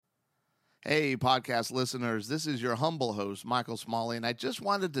Hey, podcast listeners, this is your humble host, Michael Smalley, and I just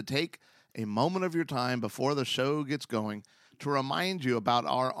wanted to take a moment of your time before the show gets going to remind you about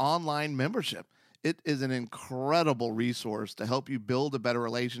our online membership. It is an incredible resource to help you build a better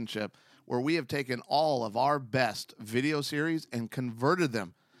relationship where we have taken all of our best video series and converted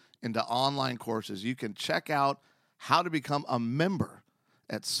them into online courses. You can check out how to become a member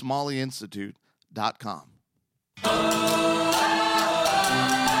at smalleyinstitute.com.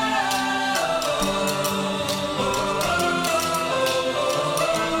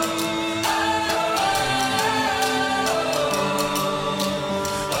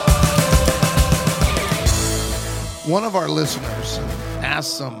 One of our listeners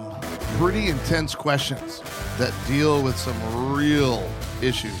asked some pretty intense questions that deal with some real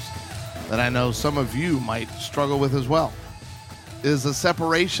issues that I know some of you might struggle with as well. Is a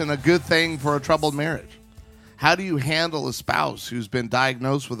separation a good thing for a troubled marriage? How do you handle a spouse who's been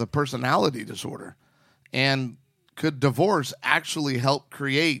diagnosed with a personality disorder? And could divorce actually help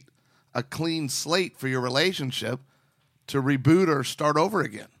create a clean slate for your relationship to reboot or start over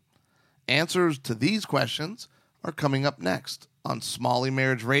again? Answers to these questions are coming up next on Smalley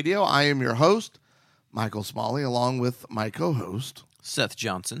Marriage Radio. I am your host, Michael Smalley, along with my co-host, Seth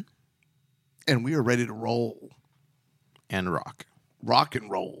Johnson. And we are ready to roll. And rock. Rock and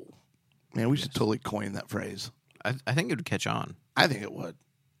roll. Man, we should totally coin that phrase. I think it would catch on. I think it would.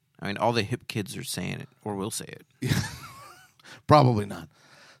 I mean, all the hip kids are saying it, or will say it. Probably not.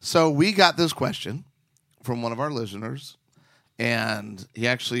 So we got this question from one of our listeners, and he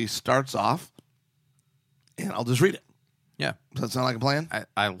actually starts off, and I'll just read it. Yeah. Does that sound like a plan?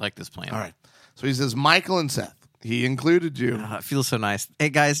 I like this plan. All right. So he says, Michael and Seth. He included you. It feels so nice. Hey,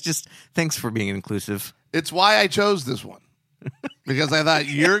 guys, just thanks for being inclusive. It's why I chose this one. Because I thought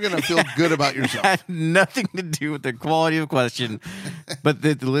you're going to feel good about yourself. Had nothing to do with the quality of question, but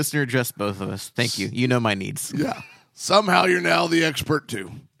the listener addressed both of us. Thank you. You know my needs. Yeah. Somehow you're now the expert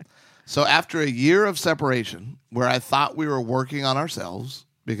too. So after a year of separation, where I thought we were working on ourselves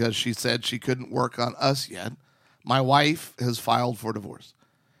because she said she couldn't work on us yet, my wife has filed for divorce.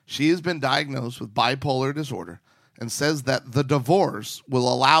 She has been diagnosed with bipolar disorder and says that the divorce will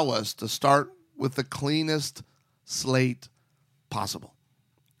allow us to start with the cleanest slate possible.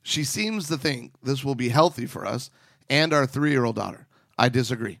 She seems to think this will be healthy for us and our 3-year-old daughter. I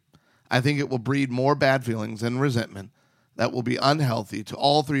disagree. I think it will breed more bad feelings and resentment that will be unhealthy to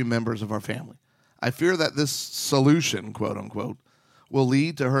all 3 members of our family. I fear that this solution, quote unquote, will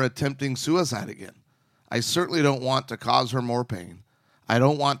lead to her attempting suicide again. I certainly don't want to cause her more pain. I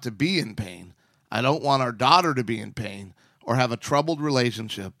don't want to be in pain. I don't want our daughter to be in pain or have a troubled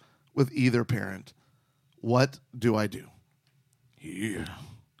relationship with either parent. What do I do? Yeah.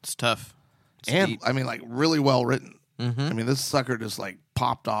 It's tough. It's And, deep. I mean, like, really well written. Mm-hmm. I mean, this sucker just, like,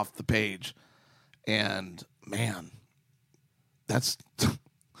 popped off the page. And, man, that's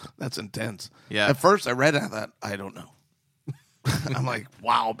intense. Yeah. At first, I read it, I thought, I don't know. I'm like,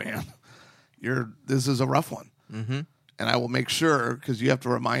 wow, man. This is a rough one. Mm-hmm. And I will make sure, because you have to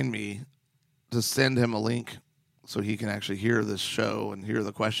remind me to send him a link so he can actually hear this show and hear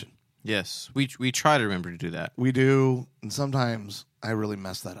the question. Yes. We try to remember to do that. We do, and sometimes I really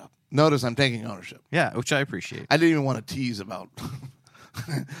mess that up. Notice I'm taking ownership. Yeah, which I appreciate. I didn't even want to tease about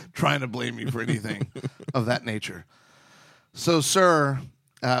trying to blame you for anything of that nature. So, sir,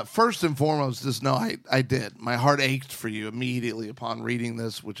 first and foremost, just know I did. My heart ached for you immediately upon reading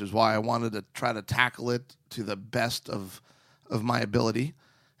this, which is why I wanted to try to tackle it to the best of my ability.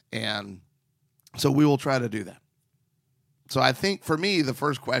 And so we will try to do that. So I think for me, the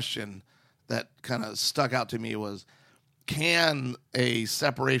first question that kind of stuck out to me was, can a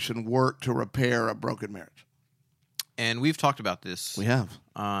separation work to repair a broken marriage? And we've talked about this. We have.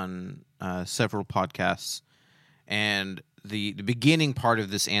 On several podcasts. And the beginning part of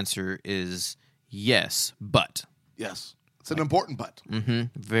this answer is yes, but. Yes. It's an important but.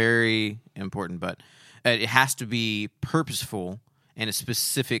 Mm-hmm. Very important but. It has to be purposeful and a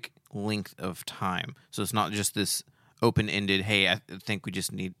specific length of time. So it's not just this open-ended, hey, I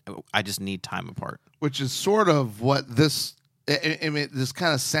just need time apart. Which is sort of what this, I mean, this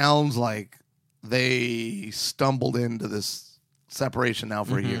kind of sounds like they stumbled into this separation now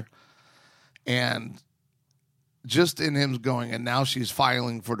for a year. And just in him going, and now she's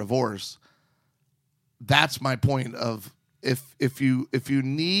filing for divorce, that's my point of, if you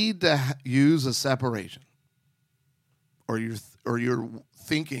need to use a separation, or you're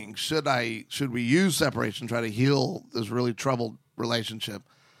thinking, should we use separation, try to heal this really troubled relationship?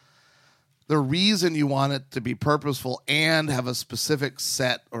 The reason you want it to be purposeful and have a specific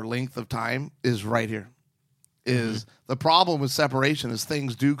set or length of time is right here. The problem with separation is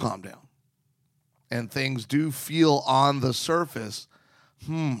things do calm down. and things do feel on the surface,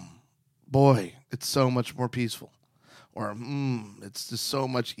 boy, it's so much more peaceful. Or, it's just so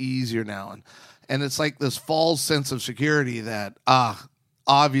much easier now. And it's like this false sense of security that,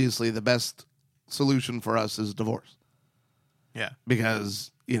 obviously the best solution for us is divorce. Yeah.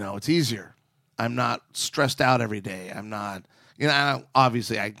 Because, it's easier. I'm not stressed out every day. I'm not,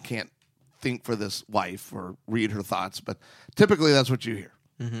 obviously I can't think for this wife or read her thoughts, but typically that's what you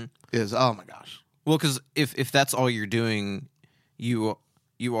hear is, oh my gosh. Well, because if that's all you're doing, you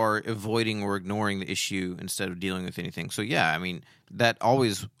are avoiding or ignoring the issue instead of dealing with anything. So yeah, I mean, that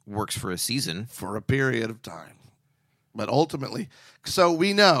always works for a season. For a period of time. But ultimately, so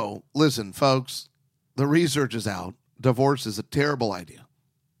we know, listen, folks, the research is out. Divorce is a terrible idea.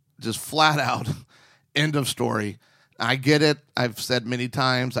 Just flat out, end of story. I get it. I've said many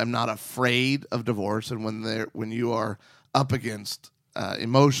times I'm not afraid of divorce. And when you are up against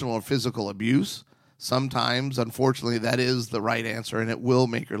emotional or physical abuse, sometimes, unfortunately, that is the right answer, and it will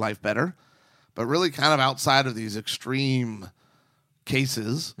make your life better. But really kind of outside of these extreme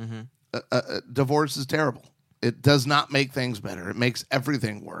cases, divorce is terrible. It does not make things better. It makes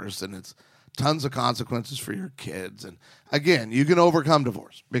everything worse, and it's tons of consequences for your kids. And again, you can overcome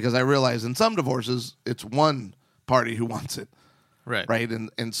divorce because I realize in some divorces, it's one party who wants it. Right.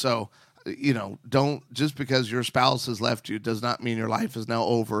 And so, don't, just because your spouse has left you does not mean your life is now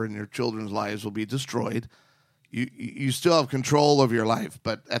over and your children's lives will be destroyed. You still have control of your life.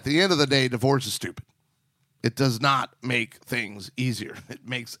 But at the end of the day, divorce is stupid. It does not make things easier. It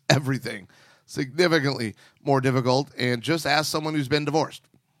makes everything significantly more difficult. And just ask someone who's been divorced.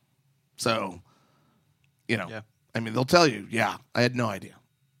 So, Yeah. I mean, they'll tell you, I had no idea.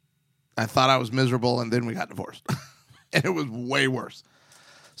 I thought I was miserable, and then we got divorced. And it was way worse.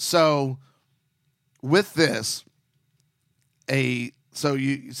 So, with this,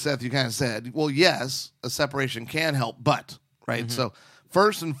 Seth, you kind of said, well, yes, a separation can help, but, right? So,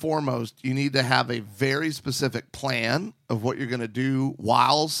 first and foremost, you need to have a very specific plan of what you're going to do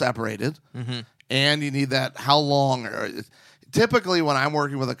while separated. And you need that, how long. Typically, when I'm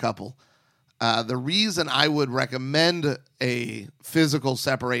working with a couple, the reason I would recommend a physical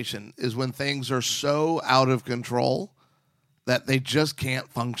separation is when things are so out of control that they just can't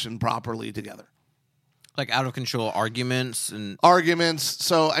function properly together. Like out of control arguments.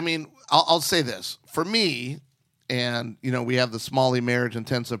 So, I mean, I'll say this. For me, and, we have the Smalley Marriage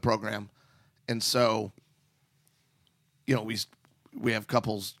Intensive program. And so, we have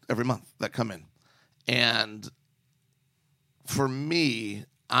couples every month that come in. And for me,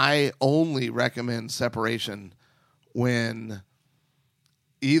 I only recommend separation when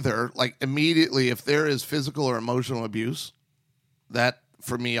either, like immediately, if there is physical or emotional abuse, that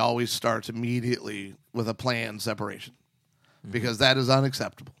for me always starts immediately with a planned separation because that is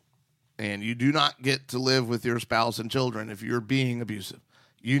unacceptable. And you do not get to live with your spouse and children if you're being abusive.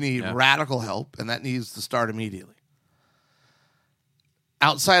 You need radical help, and that needs to start immediately.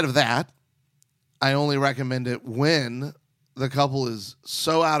 Outside of that, I only recommend it when the couple is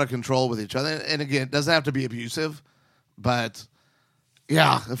so out of control with each other. And again, it doesn't have to be abusive, but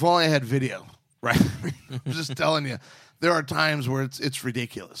if only I had video, right? I'm just telling you, there are times where it's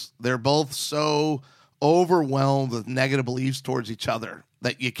ridiculous. They're both so overwhelmed with negative beliefs towards each other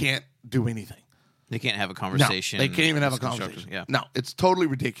that you can't do anything. They can't have a conversation. No, they can't even have a conversation. Yeah. No, it's totally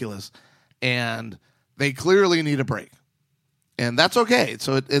ridiculous. And they clearly need a break. And that's okay.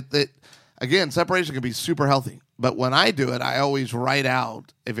 So it again, separation can be super healthy. But when I do it, I always write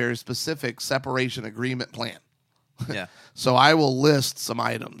out a very specific separation agreement plan. Yeah. So I will list some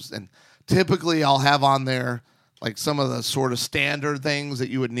items. And typically I'll have on there like some of the sort of standard things that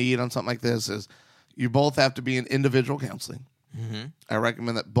you would need on something like this is you both have to be in individual counseling. I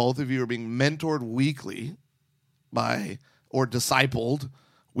recommend that both of you are being mentored weekly or discipled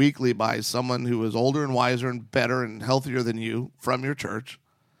weekly by someone who is older and wiser and better and healthier than you from your church.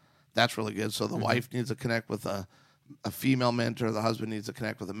 That's really good. So the wife needs to connect with a female mentor. The husband needs to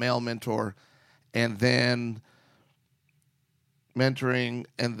connect with a male mentor. And then mentoring.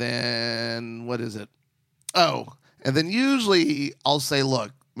 And then what is it? Oh, and then usually I'll say,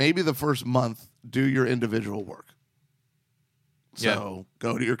 look, maybe the first month, do your individual work. So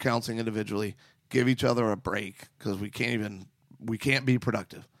go to your counseling individually, give each other a break because we can't be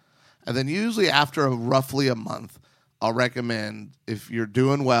productive. And then usually after roughly a month, I'll recommend if you're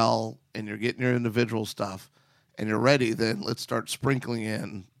doing well and you're getting your individual stuff and you're ready, then let's start sprinkling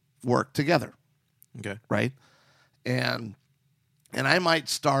in work together. Okay. Right? And I might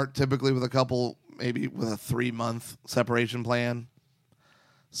start typically with a couple, maybe with a 3-month separation plan.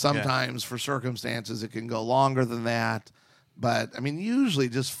 Sometimes for circumstances, it can go longer than that. But, I mean, usually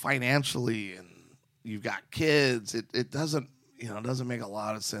just financially and you've got kids, it doesn't, it doesn't make a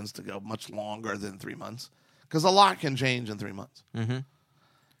lot of sense to go much longer than 3 months because a lot can change in 3 months. Mm-hmm.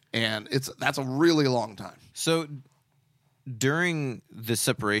 And that's a really long time. So during the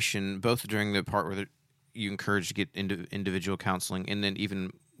separation, both during the part where you encourage to get into individual counseling and then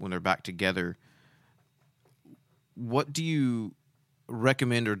even when they're back together, what do you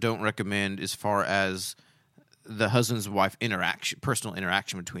recommend or don't recommend as far as the husband and wife interaction, personal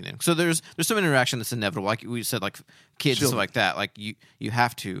interaction between them? So there's some interaction that's inevitable, like we said, like kids and stuff like that. Like you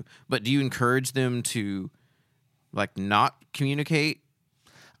have to, but do you encourage them to like not communicate?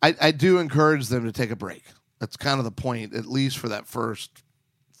 I do encourage them to take a break. That's kind of the point, at least for that first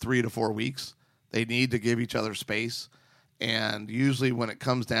 3 to 4 weeks. They need to give each other space. And usually when it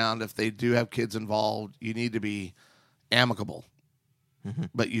comes down, if they do have kids involved, you need to be amicable. Mm-hmm.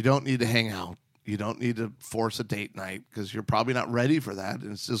 But you don't need to hang out. You don't need to force a date night because you're probably not ready for that.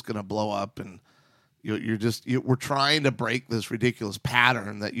 And it's just going to blow up. And we're trying to break this ridiculous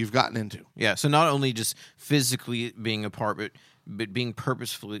pattern that you've gotten into. Yeah. So not only just physically being apart, but being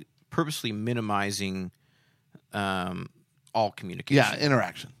purposefully minimizing all communication. Yeah,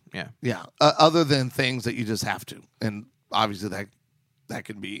 interaction. Yeah. Yeah. Other than things that you just have to. And obviously that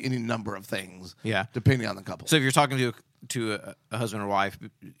can be any number of things. Yeah. Depending on the couple. So if you're talking to a husband or wife,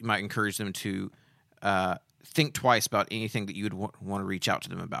 you might encourage them to think twice about anything that you would want to reach out to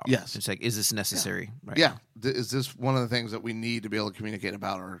them about. Yes. It's like, is this necessary? Yeah. Right. Yeah. Is this one of the things that we need to be able to communicate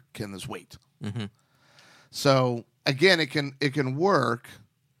about, or can this wait? Mm-hmm. So again, it can work,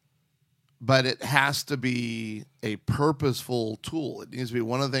 but it has to be a purposeful tool. It needs to be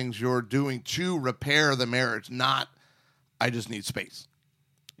one of the things you're doing to repair the marriage, not I just need space.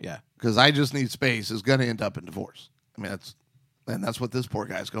 Yeah. Because I just need space is going to end up in divorce. I mean, that's what this poor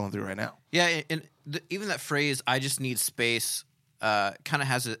guy's going through right now. Yeah, and even that phrase, I just need space, kind of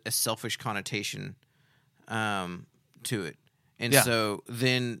has a selfish connotation to it. And so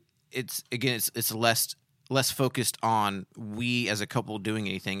then it's less focused on we as a couple doing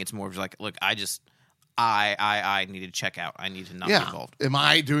anything. It's more of like, look, I need to check out. I need to not be involved. Am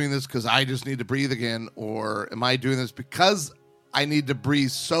I doing this because I just need to breathe again? Or am I doing this because I need to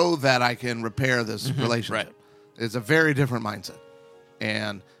breathe so that I can repair this relationship? Right. It's a very different mindset.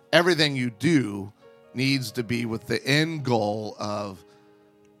 And everything you do needs to be with the end goal of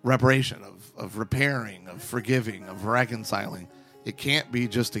reparation, of repairing, of forgiving, of reconciling. It can't be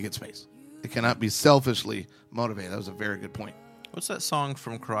just to get space. It cannot be selfishly motivated. That was a very good point. What's that song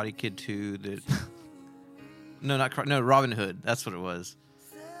from Karate Kid 2 that... No, Robin Hood. That's what it was.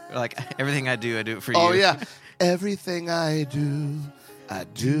 Like, everything I do it for you. Oh, yeah. Everything I do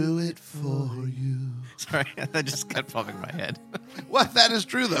it for you. Sorry, that just kept popping in my head. Well, that is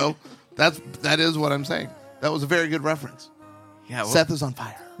true, though. That is what I'm saying. That was a very good reference. Yeah, Seth is on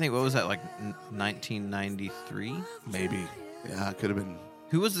fire. I think, what was that, like 1993? Maybe. Yeah, it could have been.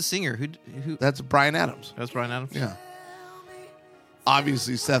 Who was the singer? Who? That's Bryan Adams. That's Bryan Adams? Yeah.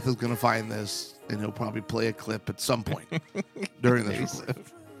 Obviously, Seth is going to find this, and he'll probably play a clip at some point during this recording.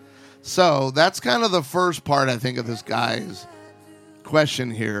 So that's kind of the first part, I think, of this guy's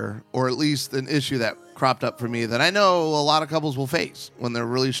question here, or at least an issue that cropped up for me that I know a lot of couples will face when they're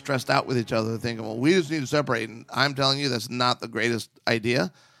really stressed out with each other, thinking, well, we just need to separate. And I'm telling you, that's not the greatest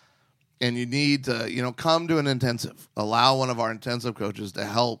idea. And you need to, come to an intensive. Allow one of our intensive coaches to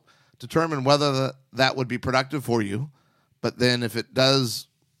help determine whether that would be productive for you. But then if it does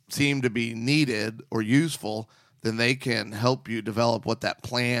seem to be needed or useful, then they can help you develop what that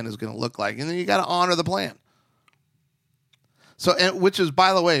plan is going to look like. And then you got to honor the plan. So, which is,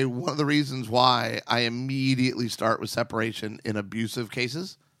 by the way, one of the reasons why I immediately start with separation in abusive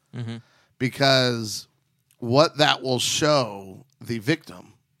cases. Mm-hmm. Because what that will show the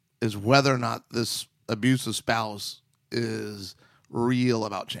victim is whether or not this abusive spouse is real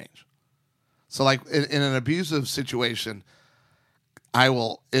about change. So, like in an abusive situation, it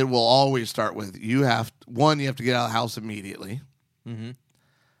will always start with you have to get out of the house immediately. Mm-hmm.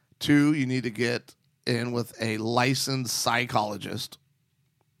 2, you need to get in with a licensed psychologist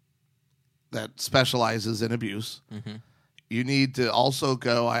that specializes in abuse. Mm-hmm. You need to also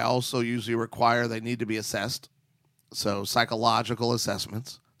go. I also usually require they need to be assessed, so psychological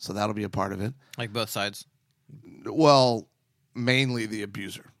assessments. So that'll be a part of it. Like both sides? Well, mainly the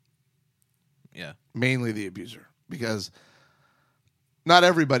abuser. Yeah. Mainly the abuser. Because not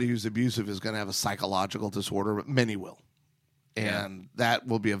everybody who's abusive is going to have a psychological disorder, but many will. And that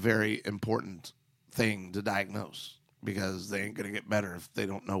will be a very important thing to diagnose because they ain't going to get better if they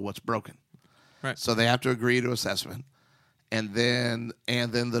don't know what's broken. Right. So they have to agree to assessment and then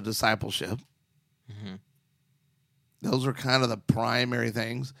the discipleship. Mm-hmm. Those are kind of the primary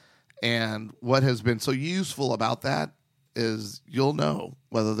things. And what has been so useful about that is you'll know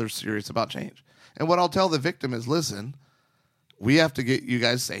whether they're serious about change. And what I'll tell the victim is, listen, we have to get you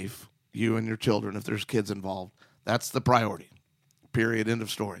guys safe, you and your children, if there's kids involved. That's the priority. Period. End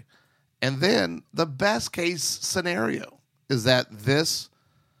of story. And then the best case scenario is that this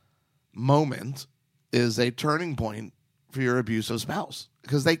moment is a turning point for your abusive spouse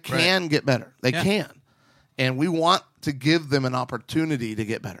because they can get better. They can. And we want to give them an opportunity to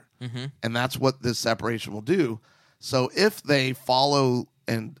get better. Mm-hmm. And that's what this separation will do. So if they follow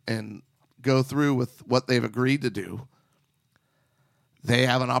and go through with what they've agreed to do, they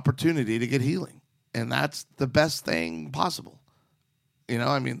have an opportunity to get healing. And that's the best thing possible. You know,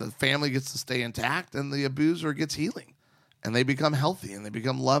 I mean, the family gets to stay intact and the abuser gets healing. And they become healthy and they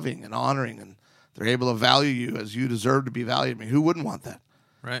become loving and honoring and they're able to value you as you deserve to be valued. I mean, who wouldn't want that?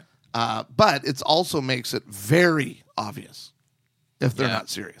 Right. But it also makes it very obvious if they're not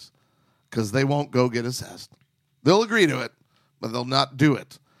serious because they won't go get assessed. They'll agree to it, but they'll not do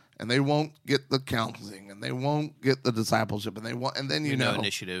it. And they won't get the counseling and they won't get the discipleship and then you know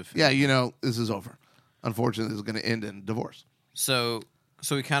initiative. Yeah, you know, this is over. Unfortunately, this is going to end in divorce. So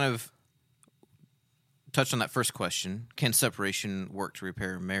we kind of touched on that first question. Can separation work to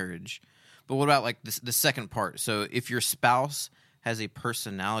repair a marriage? But what about like the second part? So if your spouse has a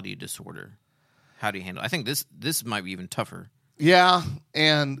personality disorder, how do you handle it? I think this might be even tougher. Yeah,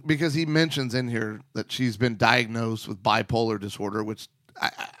 and because he mentions in here that she's been diagnosed with bipolar disorder, which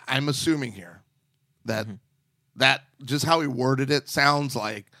I'm assuming here that that just how he worded it sounds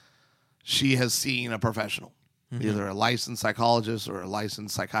like she has seen a professional, either a licensed psychologist or a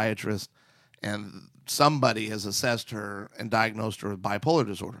licensed psychiatrist, and somebody has assessed her and diagnosed her with bipolar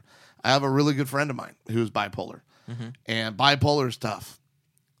disorder. I have a really good friend of mine who's bipolar, and bipolar is tough.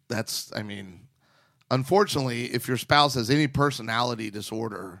 Unfortunately, if your spouse has any personality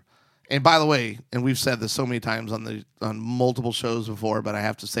disorder, and by the way, and we've said this so many times on multiple shows before, but I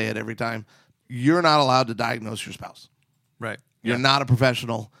have to say it every time, you're not allowed to diagnose your spouse. Right. You're not a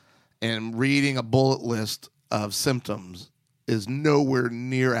professional, and reading a bullet list of symptoms is nowhere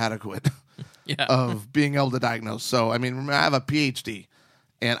near adequate of being able to diagnose. So, I mean, I have a PhD,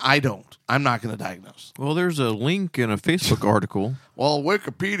 and I'm not going to diagnose. Well, there's a link in a Facebook article. Well,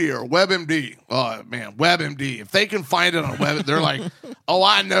 Wikipedia or WebMD. Oh, man, WebMD. If they can find it on Web, they're like, oh,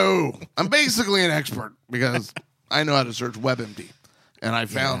 I know. I'm basically an expert because I know how to search WebMD. And I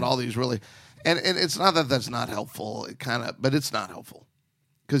found all these really... And it's not that that's not helpful. But it's not helpful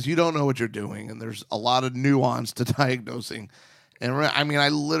because you don't know what you're doing, and there's a lot of nuance to diagnosing. And I mean,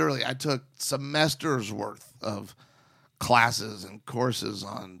 I took semesters worth of classes and courses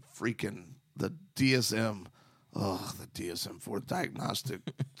on freaking the DSM. Oh, the DSM-4 Diagnostic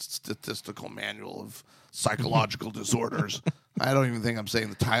Statistical Manual of Psychological Disorders. I don't even think I'm saying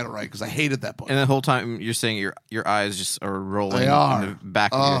the title right because I hated that book. And the whole time you're saying your eyes just are rolling They are. in the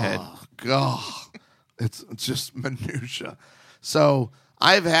back of your head. Oh, God. It's just minutia. So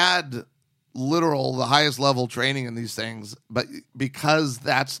I've had the highest level training in these things, but because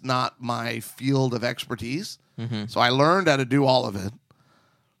that's not my field of expertise, so I learned how to do all of it,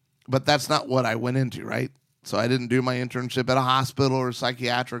 but that's not what I went into, right? So I didn't do my internship at a hospital or a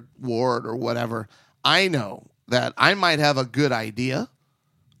psychiatric ward or whatever. I know that I might have a good idea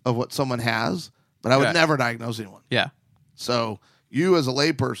of what someone has, but I would never diagnose anyone. Yeah. So you as a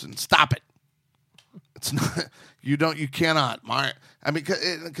layperson, stop it. It's not, you cannot.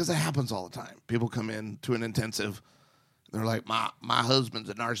 Because it happens all the time. People come in to an intensive. They're like, my husband's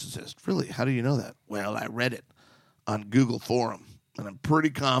a narcissist. Really? How do you know that? Well, I read it on Google Forum, and I'm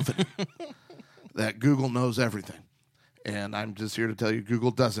pretty confident that Google knows everything. And I'm just here to tell you Google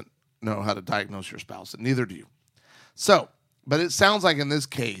doesn't know how to diagnose your spouse, and neither do you. So, but it sounds like in this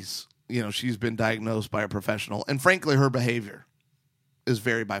case, she's been diagnosed by a professional, and frankly, her behavior is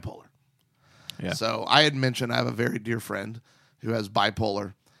very bipolar. Yeah. So I had mentioned I have a very dear friend who has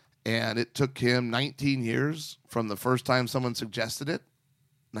bipolar, and it took him 19 years from the first time someone suggested it,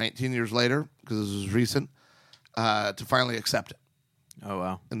 19 years later, because this was recent, to finally accept it. Oh,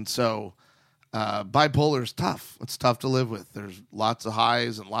 wow. And so bipolar is tough. It's tough to live with. There's lots of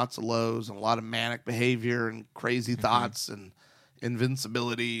highs and lots of lows and a lot of manic behavior and crazy thoughts and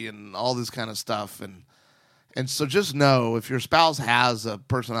invincibility and all this kind of stuff. And so just know if your spouse has a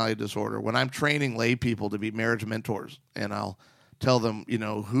personality disorder, when I'm training lay people to be marriage mentors, and I'll tell them,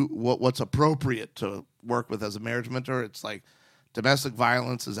 what's appropriate to work with as a marriage mentor, it's like domestic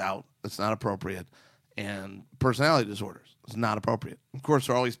violence is out. It's not appropriate. And personality disorders is not appropriate. Of course,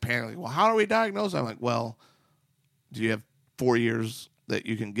 they're always panicking. Well, how do we diagnose? I'm like, well, do you have 4 years that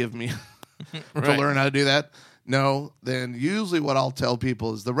you can give me to learn how to do that? no, then usually what I'll tell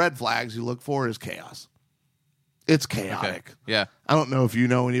people is the red flags you look for is chaos. It's chaotic. Okay. Yeah. I don't know if you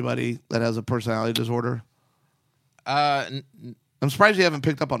know anybody that has a personality disorder. I'm surprised you haven't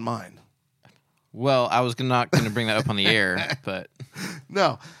picked up on mine. Well, I was not going to bring that up on the air, but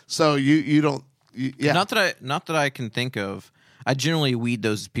No. So you don't. Yeah. not that I can think of. I generally weed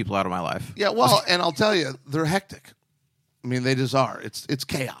those people out of my life. Yeah. Well, and I'll tell you, they're hectic. I mean, they just are. It's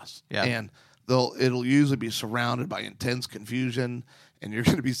chaos. Yeah. And it'll usually be surrounded by intense confusion, and you're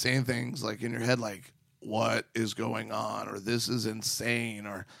going to be saying things like in your head, like, "What is going on?" or "This is insane,"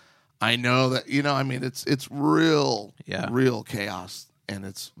 or "I know that." I mean, it's real chaos, and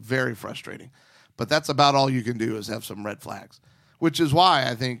it's very frustrating. But that's about all you can do is have some red flags, which is why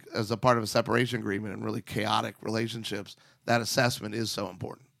I think as a part of a separation agreement and really chaotic relationships, that assessment is so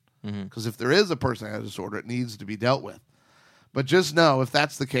important. Because if there is a personality disorder, it needs to be dealt with. But just know if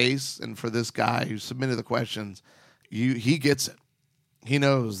that's the case, and for this guy who submitted the questions, he gets it. He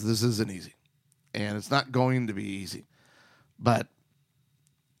knows this isn't easy, and it's not going to be easy. But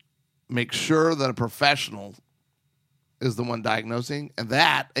make sure that a professional is the one diagnosing, and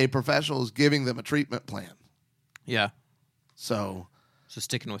that a professional is giving them a treatment plan. Yeah. So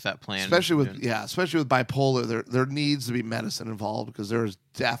sticking with that plan, especially with bipolar, there needs to be medicine involved because there's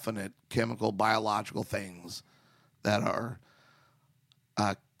definite chemical, biological things that are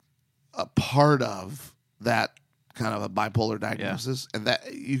a part of that kind of a bipolar diagnosis, and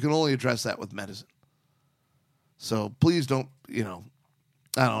that you can only address that with medicine. So please don't, I don't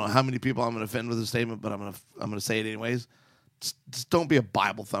know how many people I'm going to offend with this statement, but I'm going to say it anyways. Just don't be a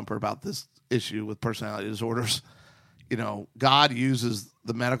Bible thumper about this issue with personality disorders. God uses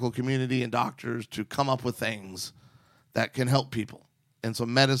the medical community and doctors to come up with things that can help people. And so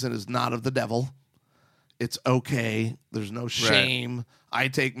medicine is not of the devil. It's okay. There's no shame. Right. I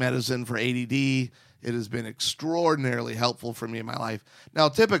take medicine for ADD. It has been extraordinarily helpful for me in my life. Now,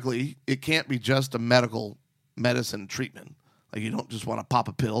 typically, it can't be just a medical medicine treatment. Like, you don't just want to pop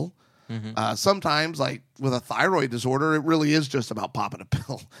a pill. Mm-hmm. Sometimes, like with a thyroid disorder, it really is just about popping a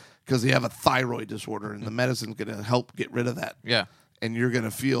pill because you have a thyroid disorder, and the medicine's going to help get rid of that. Yeah. And you're going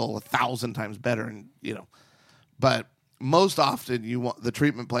to feel 1,000 times better. And but most often, the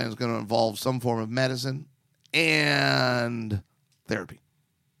treatment plan is going to involve some form of medicine and therapy.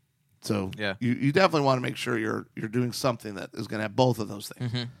 So you definitely want to make sure you're doing something that is going to have both of those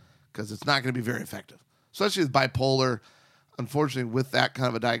things, because it's not going to be very effective, especially with bipolar. Unfortunately, with that kind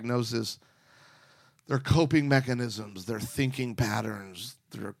of a diagnosis, their coping mechanisms, their thinking patterns,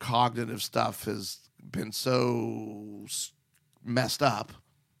 their cognitive stuff has been so messed up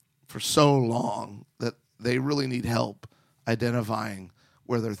for so long that they really need help identifying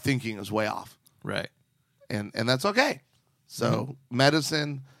where their thinking is way off. Right. And that's okay. So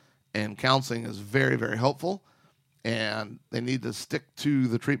medicine and counseling is very, very helpful, and they need to stick to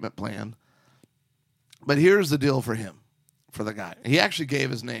the treatment plan. But here's the deal for him, for the guy. He actually gave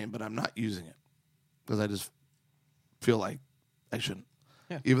his name, but I'm not using it because I just feel like I shouldn't,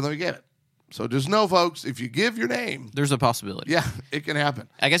 even though he gave it. So just know, folks, if you give your name, there's a possibility. Yeah, it can happen.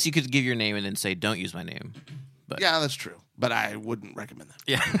 I guess you could give your name and then say, don't use my name. But yeah, that's true. But I wouldn't recommend that.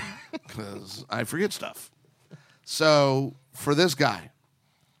 Yeah. Because I forget stuff. So for this guy,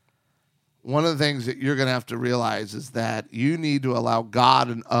 one of the things that you're going to have to realize is that you need to allow God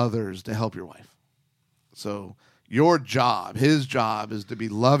and others to help your wife. So your job, his job, is to be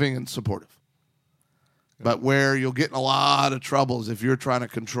loving and supportive. But where you'll get in a lot of trouble is if you're trying to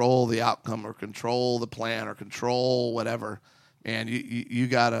control the outcome or control the plan or control whatever, and you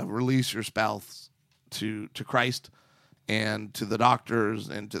got to release your spouse to Christ and to the doctors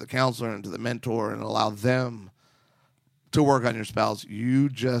and to the counselor and to the mentor and allow them to work on your spouse. You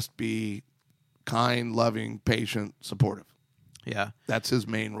just be kind, loving, patient, supportive. Yeah. That's his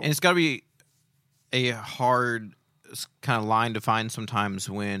main role. And it's got to be a hard kind of line to find sometimes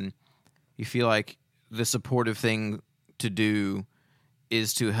when you feel like the supportive thing to do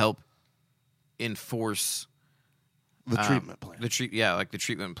is to help enforce the treatment plan. The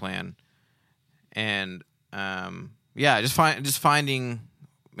treatment plan. And just finding,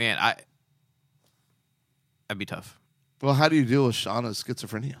 man, I'd be tough. Well, how do you deal with Shauna's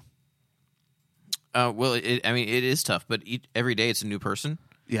schizophrenia? It is tough, but every day it's a new person.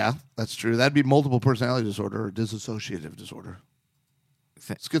 Yeah, that's true. That'd be multiple personality disorder or dissociative disorder.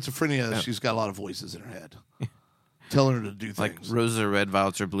 Schizophrenia, she's got a lot of voices in her head. Telling her to do things. Like roses are red,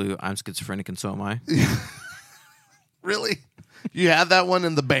 violets are blue. I'm schizophrenic and so am I. Really? You had that one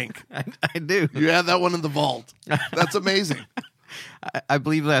in the bank. I do. You had that one in the vault. That's amazing. I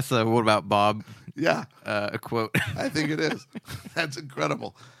believe that's a What About Bob a quote. I think it is. That's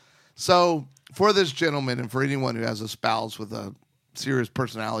incredible. So for this gentleman and for anyone who has a spouse with a serious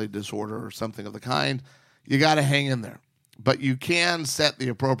personality disorder or something of the kind, you got to hang in there. But you can set the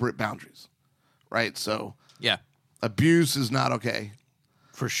appropriate boundaries, right? So Yeah, abuse is not okay.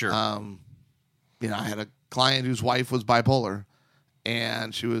 for sure. You know, I had a client whose wife was bipolar,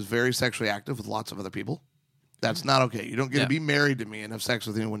 and she was very sexually active with lots of other people. That's not okay. You don't get Yeah. to be married to me and have sex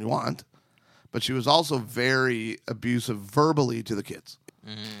with anyone you want. But she was also very abusive verbally to the kids.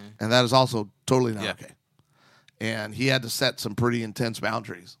 And that is also totally not Yeah. okay. And he had to set some pretty intense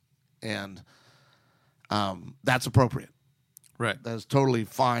boundaries. And that's appropriate. Right. That is totally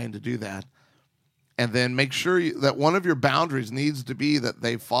fine to do that. And then make sure that one of your boundaries needs to be that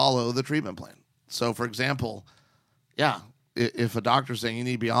they follow the treatment plan. So, for example, if a doctor's saying you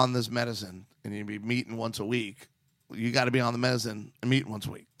need to be on this medicine and you need to be meeting once a week, you got to be on the medicine and meeting once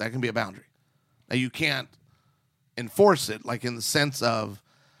a week. That can be a boundary. Now, you can't enforce it, like in the sense of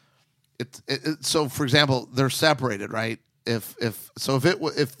so, for example, they're separated, right? If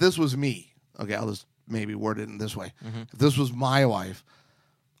this was me, okay, I'll just maybe word it in this way. If this was my wife,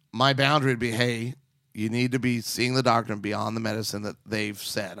 my boundary would be, hey, you need to be seeing the doctor and be on the medicine that they've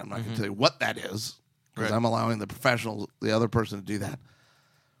said. I'm not going to tell you what that is because Right. I'm allowing the professional, the other person, to do that.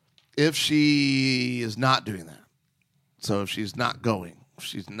 If she is not doing that, so if she's not going,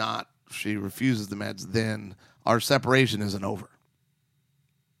 she refuses the meds, then our separation isn't over.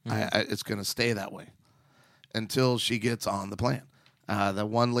 It's going to stay that way until she gets on the plan. The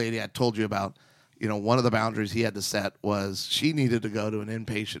one lady I told you about, one of the boundaries he had to set was she needed to go to an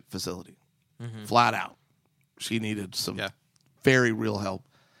inpatient facility, flat out. She needed some very real help,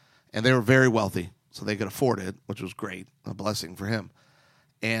 and they were very wealthy, so they could afford it, which was great, a blessing for him.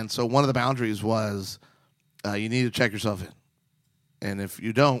 And so one of the boundaries was you need to check yourself in, and if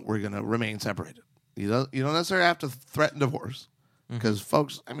you don't, we're going to remain separated. You don't necessarily have to threaten divorce. Because,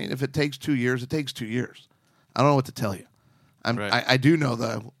 folks, I mean, if it takes 2 years, it takes 2 years. I don't know what to tell you. Right. I do know,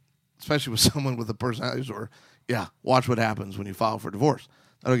 though, especially with someone with a personality disorder, watch what happens when you file for divorce.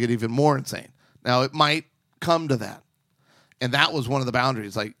 That'll get even more insane. Now, it might come to that. And that was one of the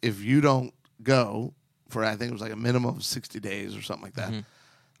boundaries. Like, if you don't go for, I think it was like a minimum of 60 days or something like that,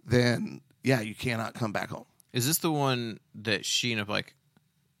 then, you cannot come back home. Is this the one that she ended up, like,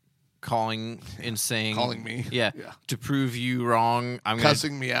 calling and saying... Calling me. Yeah. To prove you wrong, I'm going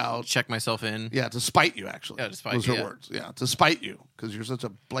Cussing me out. to check myself in. Yeah, to spite you, actually. Yeah, to spite was you, her yeah. words. Yeah, to spite you, because you're such a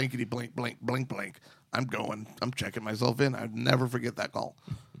blankety blank, blank, blank, blank. I'm checking myself in. I'd never forget that call.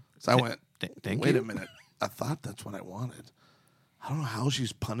 So I went, Thank wait you. a minute. I thought that's what I wanted. I don't know how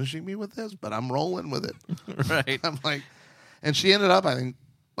she's punishing me with this, but I'm rolling with it. Right. I'm like, and she ended up, I think,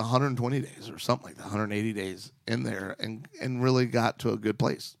 120 days or something like that, 180 days in there and really got to a good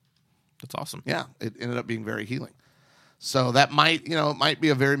place. That's awesome. Yeah, it ended up being very healing. So that might, it might be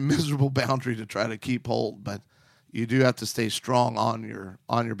a very miserable boundary to try to keep hold, but you do have to stay strong on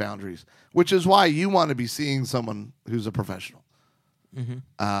your boundaries, which is why you want to be seeing someone who's a professional.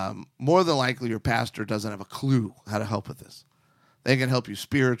 More than likely, your pastor doesn't have a clue how to help with this. They can help you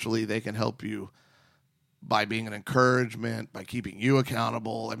spiritually. They can help you by being an encouragement, by keeping you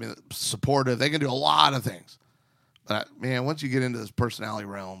accountable. I mean, supportive. They can do a lot of things. But, man, once you get into this personality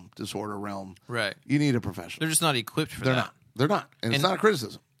realm, disorder realm, Right. you need a professional. They're just not equipped for They're that. not. They're not. And it's not a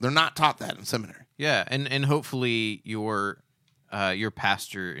criticism. They're not taught that in seminary. Yeah, and hopefully your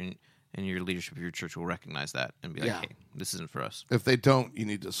pastor and your leadership of your church will recognize that and be like, hey, this isn't for us. If they don't, you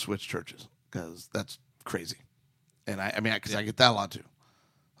need to switch churches because that's crazy. And I get that a lot too.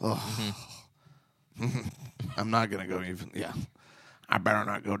 Oh, I'm not going to go even. Yeah, I better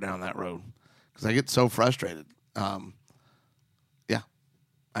not go down that road because I get so frustrated.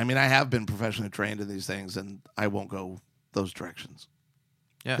 I mean, I have been professionally trained in these things, and I won't go those directions.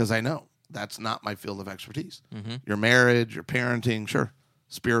 Yeah, because I know that's not my field of expertise. Your marriage, your parenting, sure.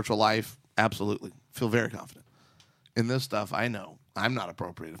 Spiritual life, absolutely. Feel very confident. In this stuff, I know I'm not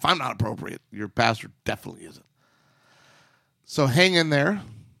appropriate. If I'm not appropriate, your pastor definitely isn't. So hang in there.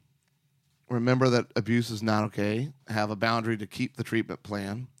 Remember that abuse is not okay. Have a boundary to keep the treatment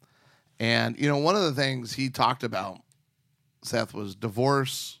plan. And, one of the things he talked about, Seth, was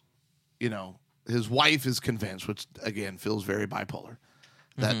divorce. His wife is convinced, which, again, feels very bipolar,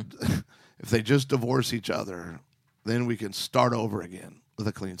 that if they just divorce each other, then we can start over again with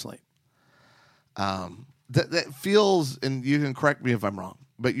a clean slate. That feels, and you can correct me if I'm wrong,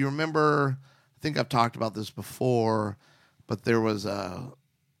 but you remember, I think I've talked about this before, but there was I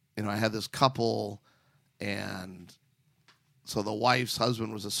had this couple, and so the wife's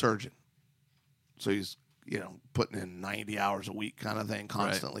husband was a surgeon. So he's, putting in 90 hours a week kind of thing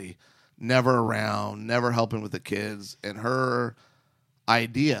constantly, never around, never helping with the kids. And her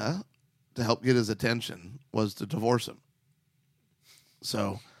idea to help get his attention was to divorce him.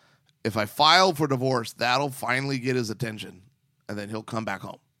 So if I file for divorce, that'll finally get his attention, and then he'll come back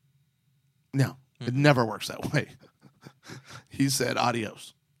home. No, it never works that way. He said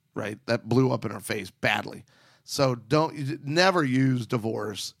adios, right? That blew up in her face badly. So never use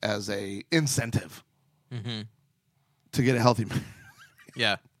divorce as a incentive to get a healthy marriage.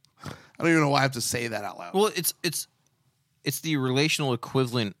 Yeah. I don't even know why I have to say that out loud. Well, it's the relational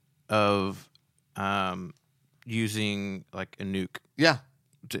equivalent of using like a nuke Yeah.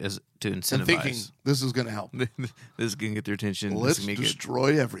 to incentivize. And thinking this is going to help. This is going to get their attention. Let's This is gonna make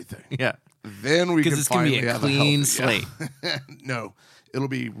destroy everything. yeah. Then we can Because it's going to finally be a have clean a slate. Yeah. No, it'll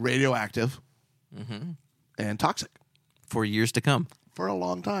be radioactive and toxic For years to come. for a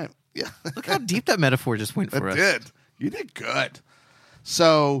long time. Yeah. Look how deep that metaphor just went for I us. did. You did good.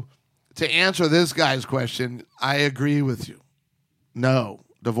 So, to answer this guy's question, I agree with you. No,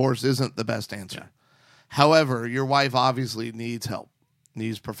 divorce isn't the best answer. However, your wife obviously needs help,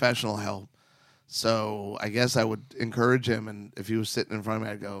 needs professional help. So, I guess I would encourage him, and if he was sitting in front of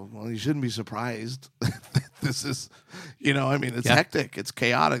me, I'd go, well, you shouldn't be surprised. This is, it's hectic. It's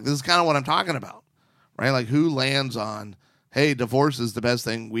chaotic. This is kind of what I'm talking about, right? Like, who lands on, hey, divorce is the best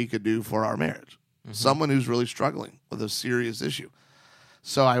thing we could do for our marriage? Someone who's really struggling with a serious issue.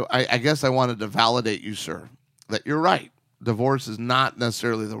 So I guess I wanted to validate you, sir, that you're right. Divorce is not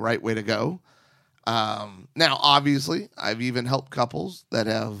necessarily the right way to go. Now, obviously, I've even helped couples that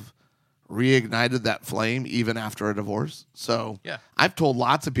have reignited that flame even after a divorce. So Yeah. I've told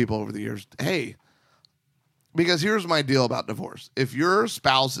lots of people over the years, hey, because here's my deal about divorce. If your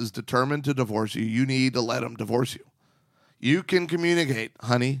spouse is determined to divorce you, you need to let them divorce you. You can communicate,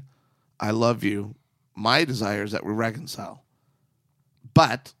 honey, I love you. My desire is that we reconcile.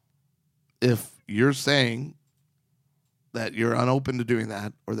 But if you're saying that you're unopen to doing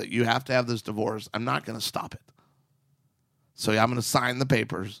that or that you have to have this divorce, I'm not going to stop it. So I'm going to sign the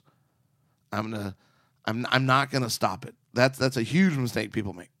papers. I'm not going to stop it. That's a huge mistake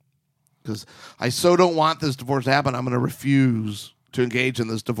people make. Because I so don't want this divorce to happen, I'm going to refuse to engage in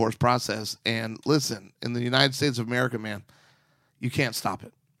this divorce process. And listen, in the United States of America, man, you can't stop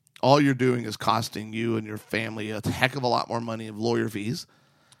it. All you're doing is costing you and your family a heck of a lot more money of lawyer fees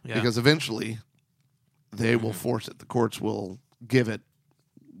because eventually they will force it. The courts will give it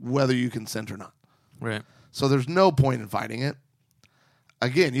whether you consent or not. Right. So there's no point in fighting it.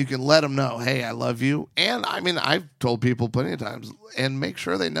 Again, you can let them know, hey, I love you. And, I've told people plenty of times, and make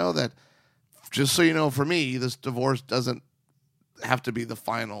sure they know that, just so you know, for me, this divorce doesn't have to be the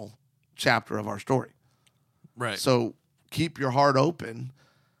final chapter of our story. Right. So keep your heart open.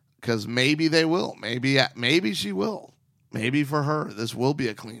 Because maybe they will. Maybe she will. Maybe for her, this will be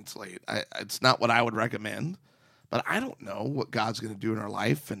a clean slate. It's not what I would recommend, but I don't know what God's going to do in her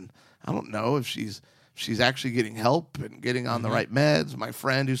life, and I don't know if she's actually getting help and getting on the right meds. My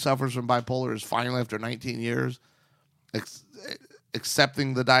friend who suffers from bipolar is finally, after 19 years,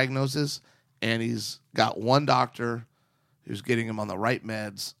 accepting the diagnosis, and he's got one doctor who's getting him on the right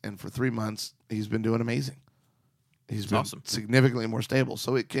meds, and for 3 months, he's been doing amazing. He's been significantly more stable.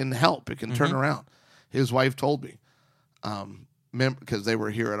 So it can help. It can turn around. His wife told me, because they were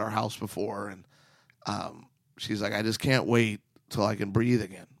here at our house before, and she's like, I just can't wait till I can breathe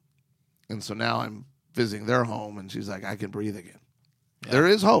again. And so now I'm visiting their home, and she's like, I can breathe again. Yeah. There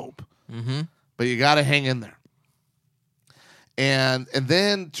is hope, but you got to hang in there. And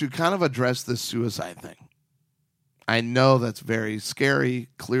then to kind of address this suicide thing, I know that's very scary,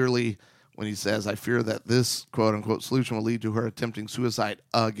 clearly, when he says, I fear that this quote-unquote solution will lead to her attempting suicide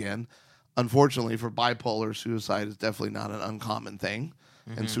again. Unfortunately, for bipolar, suicide is definitely not an uncommon thing,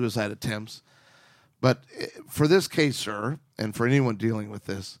 and suicide attempts. But for this case, sir, and for anyone dealing with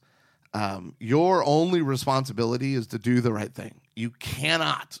this, your only responsibility is to do the right thing. You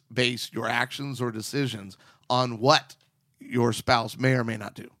cannot base your actions or decisions on what your spouse may or may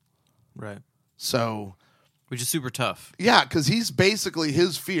not do. Right. So, which is super tough. Yeah, because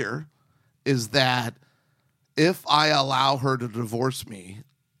his fear is that if I allow her to divorce me,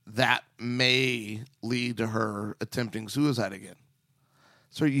 that may lead to her attempting suicide again.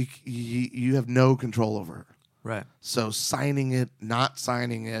 So you have no control over her. Right. So signing it, not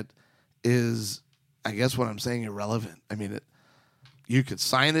signing it is, I guess what I'm saying, irrelevant. You could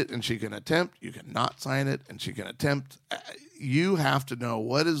sign it and she can attempt. You can not sign it and she can attempt. You have to know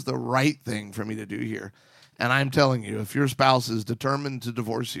what is the right thing for me to do here. And I'm telling you, if your spouse is determined to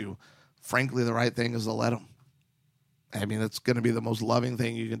divorce you, frankly, the right thing is to let them. It's going to be the most loving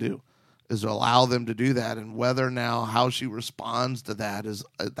thing you can do, is to allow them to do that. And whether now how she responds to that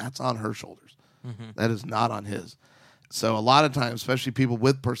that's on her shoulders. That is not on his. So a lot of times, especially people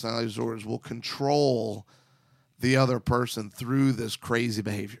with personality disorders, will control the other person through this crazy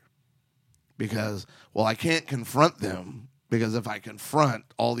behavior. Because, well, I can't confront them because if I confront,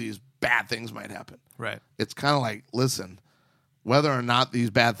 all these bad things might happen. Right. It's kind of like, listen, whether or not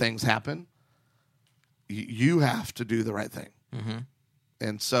these bad things happen, you have to do the right thing. Mm-hmm.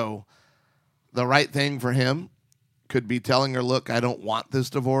 And so the right thing for him could be telling her, look, I don't want this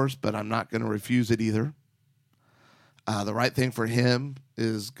divorce, but I'm not going to refuse it either. The right thing for him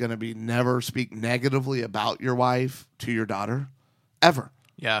is going to be never speak negatively about your wife to your daughter, ever.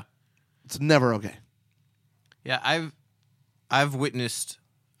 Yeah. It's never okay. Yeah, I've witnessed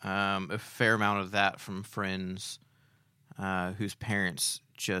a fair amount of that from friends whose parents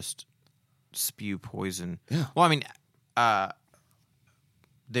just spew poison. Yeah. Well, I mean,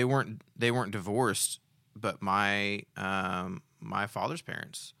 they weren't divorced, but my father's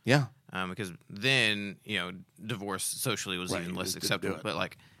parents. Yeah. Because then, divorce socially was Right, even you less just didn't do acceptable.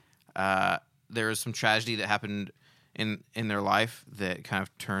 it. But there was some tragedy that happened in their life that kind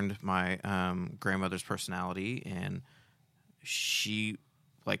of turned my grandmother's personality, and she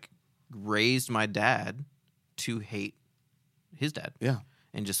raised my dad to hate his dad. Yeah.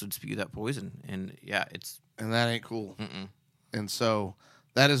 And just would spew that poison. And yeah, And that ain't cool. Mm-mm. And so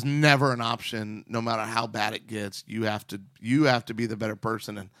that is never an option, no matter how bad it gets. You have to be the better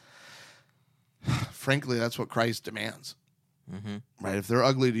person. And frankly, that's what Christ demands. Mm-hmm. Right? If they're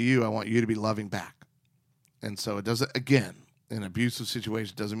ugly to you, I want you to be loving back. And so it doesn't, again, an abusive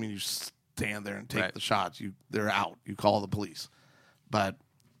situation doesn't mean you stand there and take Right. the shots. They're out. You call the police. But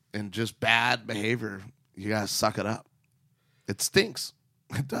in just bad behavior, you got to suck it up. It stinks.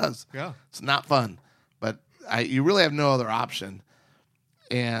 It does. Yeah. It's not fun. But you really have no other option.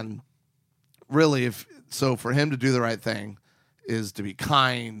 And really, for him to do the right thing is to be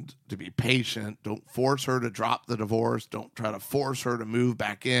kind, to be patient. Don't force her to drop the divorce. Don't try to force her to move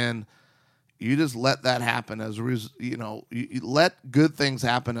back in. You just let that happen as a you let good things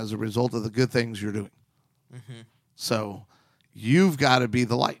happen as a result of the good things you're doing. Mm-hmm. So you've got to be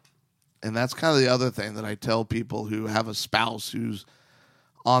the light. And that's kind of the other thing that I tell people who have a spouse who's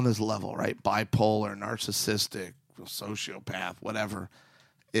on this level, right? Bipolar, narcissistic, sociopath, whatever,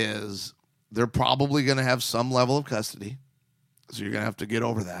 is they're probably going to have some level of custody. So you're going to have to get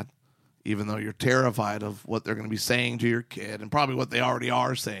over that, even though you're terrified of what they're going to be saying to your kid and probably what they already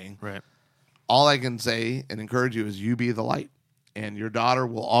are saying. Right. All I can say and encourage you is you be the light, and your daughter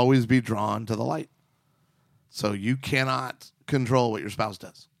will always be drawn to the light. So you cannot control what your spouse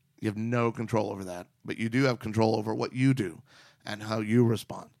does. You have no control over that, but you do have control over what you do and how you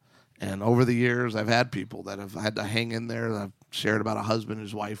respond. And over the years, I've had people that have had to hang in there. I've shared about a husband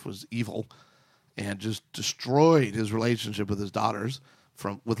whose wife was evil and just destroyed his relationship with his daughters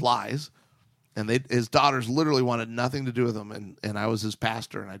with lies. And his daughters literally wanted nothing to do with him. And I was his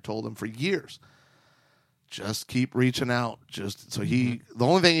pastor, and I told him for years, just keep reaching out. The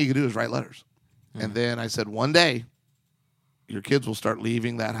only thing he could do is write letters. Mm-hmm. And then I said, one day, your kids will start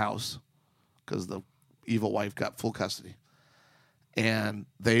leaving that house because the evil wife got full custody. And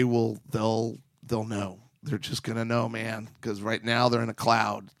they'll know. They're just going to know, man, because right now they're in a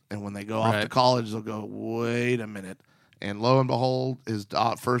cloud. And when they go off to college, they'll go, wait a minute. And lo and behold, his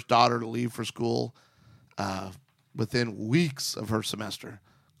first daughter to leave for school, within weeks of her semester,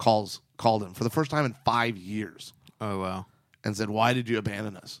 called him for the first time in 5 years. Oh, wow. And said, why did you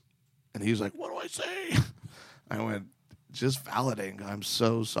abandon us? And he was like, what do I say? I went, just validating. I'm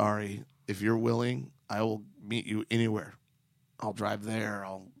so sorry. If you're willing, I will meet you anywhere. I'll drive there.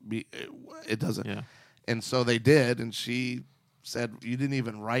 It doesn't. Yeah. And so they did. And she said, you didn't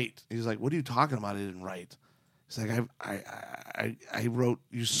even write. He's like, what are you talking about? I didn't write. He's like, I wrote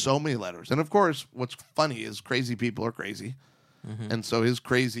you so many letters. And of course, what's funny is crazy people are crazy. Mm-hmm. And so his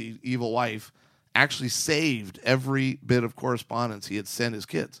crazy evil wife actually saved every bit of correspondence he had sent his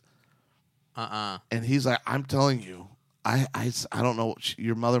kids. And he's like, I'm telling you, I don't know.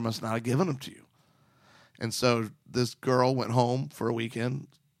 Your mother must not have given them to you. And so this girl went home for a weekend.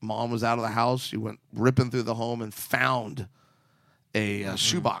 Mom was out of the house. She went ripping through the home and found a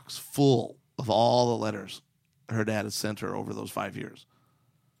shoebox full of all the letters her dad had sent her over those 5 years,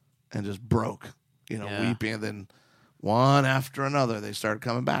 and just broke, weeping. And then one after another, they started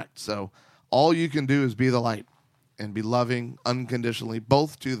coming back. So all you can do is be the light and be loving unconditionally,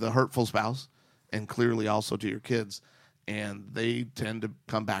 both to the hurtful spouse and clearly also to your kids. And they tend to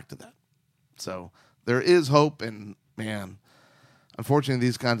come back to that. So there is hope. And man, unfortunately,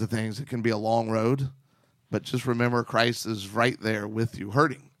 these kinds of things, it can be a long road, but just remember Christ is right there with you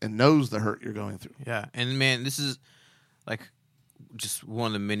hurting and knows the hurt you're going through. Yeah. And man, this is like just one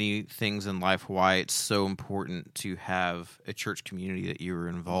of the many things in life why it's so important to have a church community that you're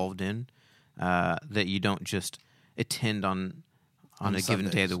involved in, that you don't just attend on a given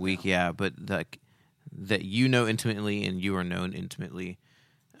day of the week, but that you know intimately and you are known intimately,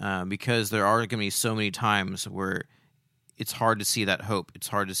 because there are going to be so many times where it's hard to see that hope, it's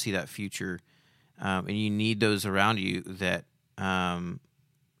hard to see that future, and you need those around you that aren't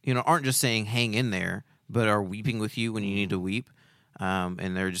just saying hang in there, but are weeping with you when you need to weep,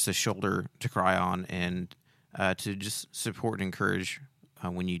 and they're just a shoulder to cry on and to just support and encourage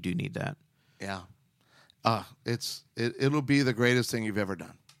when you do need that. Yeah. It'll be the greatest thing you've ever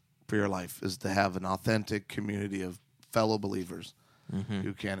done for your life, is to have an authentic community of fellow believers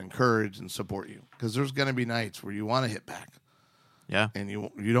who can encourage and support you. Because there's going to be nights where you want to hit back. Yeah. And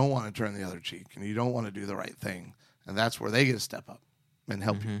you don't want to turn the other cheek, and you don't want to do the right thing. And that's where they get to step up and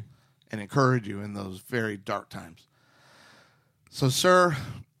help you and encourage you in those very dark times. So, sir,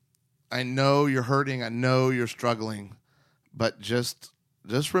 I know you're hurting. I know you're struggling. But just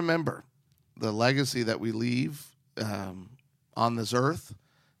remember, the legacy that we leave on this earth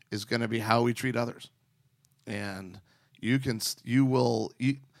is going to be how we treat others. And you will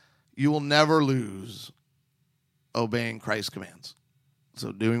never lose obeying Christ's commands.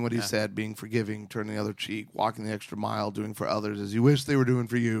 So doing what he said, being forgiving, turning the other cheek, walking the extra mile, doing for others as you wish they were doing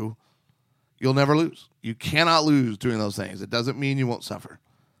for you, you'll never lose. You cannot lose doing those things. It doesn't mean you won't suffer.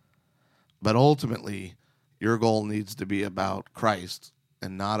 But ultimately, your goal needs to be about Christ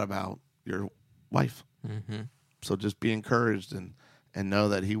and not about your wife. So just be encouraged and know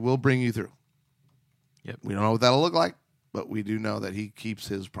that he will bring you through. Yep. We don't know what that'll look like, but we do know that he keeps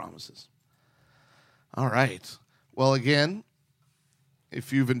his promises. All right. Well, again,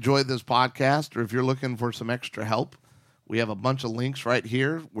 if you've enjoyed this podcast or if you're looking for some extra help, we have a bunch of links right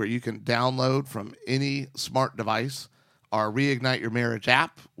here where you can download from any smart device our Reignite Your Marriage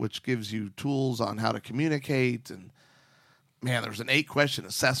app, which gives you tools on how to communicate. And, man, there's an 8-question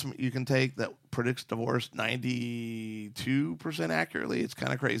assessment you can take that predicts divorce 92% accurately. It's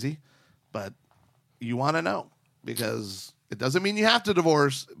kind of crazy, but you want to know, because it doesn't mean you have to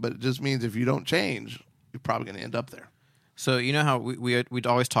divorce, but it just means if you don't change, you're probably going to end up there. So you know how we'd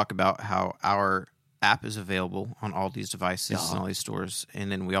always talk about how our app is available on all these devices and all these stores, and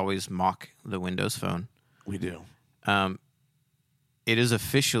then we always mock the Windows Phone. We do. It is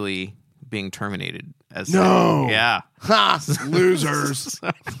officially being terminated. No. Yeah. Ha! Losers.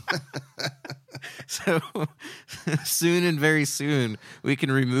 So soon and very soon, we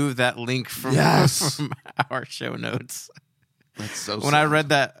can remove that link from our show notes. That's so When sad. I read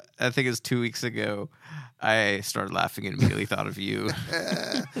that, I think it was 2 weeks ago, I started laughing and immediately thought of you.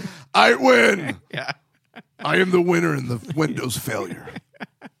 I win. Yeah. I am the winner in the Windows failure.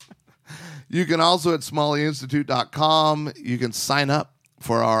 You can also at smalleyinstitute.com, you can sign up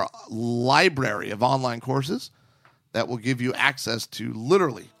for our library of online courses that will give you access to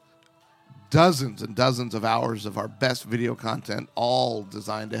literally dozens and dozens of hours of our best video content, all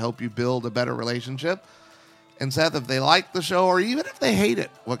designed to help you build a better relationship. And Seth, if they like the show or even if they hate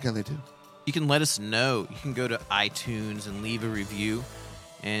it, what can they do? You can let us know. You can go to iTunes and leave a review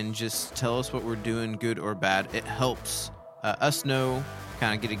and just tell us what we're doing, good or bad. It helps us know,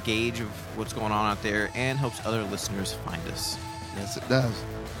 kind of get a gauge of what's going on out there, and helps other listeners find us. Yes, it does.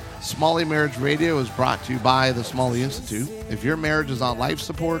 Smalley Marriage Radio is brought to you by the Smalley Institute. If your marriage is on life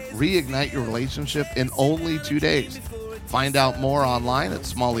support, reignite your relationship in only 2 days. Find out more online at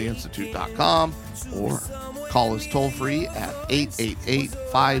smalleyinstitute.com or call us toll-free at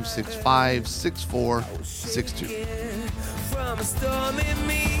 888-565-6462. From a storm in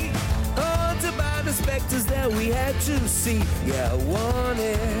me, haunted by the specters that we had to see. Yeah, I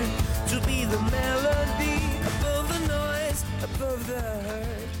wanted to be the melody above the noise, above the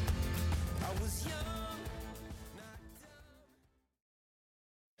hurt. I was young.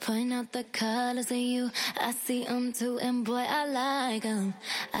 Point out the colors of you, I see them too, and boy, I like them,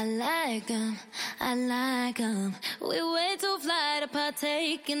 I like them, I like them. We way too fly to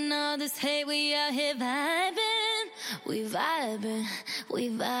partake in all this hate, we out here vibing, we vibing, we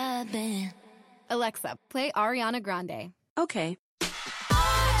vibing. Alexa, play Ariana Grande. Okay.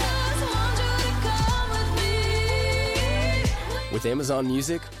 With Amazon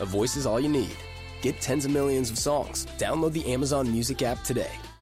Music, a voice is all you need. Get tens of millions of songs. Download the Amazon Music app today.